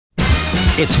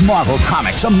It's Marvel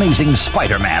Comics' Amazing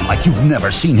Spider-Man like you've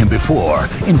never seen him before.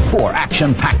 In 4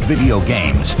 action-packed video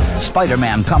games,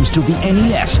 Spider-Man comes to the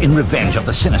NES in revenge of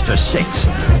the Sinister Six.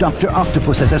 Dr.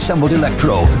 Octopus has assembled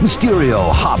Electro, Mysterio,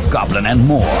 Hobgoblin, and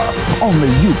more. Only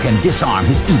you can disarm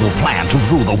his evil plan to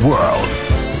rule the world.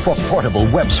 For portable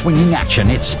web-swinging action,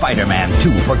 it's Spider-Man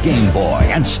 2 for Game Boy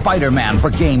and Spider-Man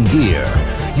for Game Gear.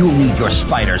 You'll need your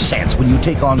spider sense when you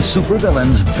take on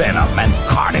supervillains Venom and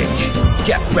Carnage.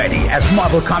 Get ready as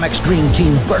Marvel Comics' Dream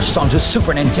Team bursts onto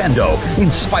Super Nintendo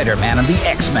in Spider-Man and the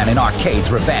X-Men in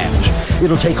Arcade's Revenge.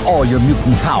 It'll take all your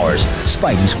mutant powers,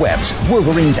 Spidey's webs,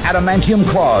 Wolverine's adamantium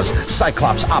claws,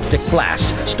 Cyclops' optic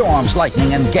blasts, Storm's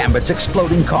lightning, and Gambit's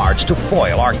exploding cards to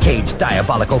foil Arcade's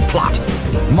diabolical plot.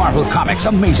 Marvel Comics'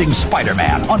 Amazing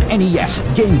Spider-Man on NES,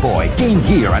 Game Boy, Game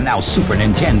Gear, and now Super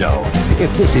Nintendo.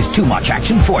 If this is too much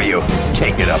action for you,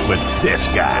 take it up with this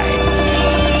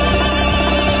guy.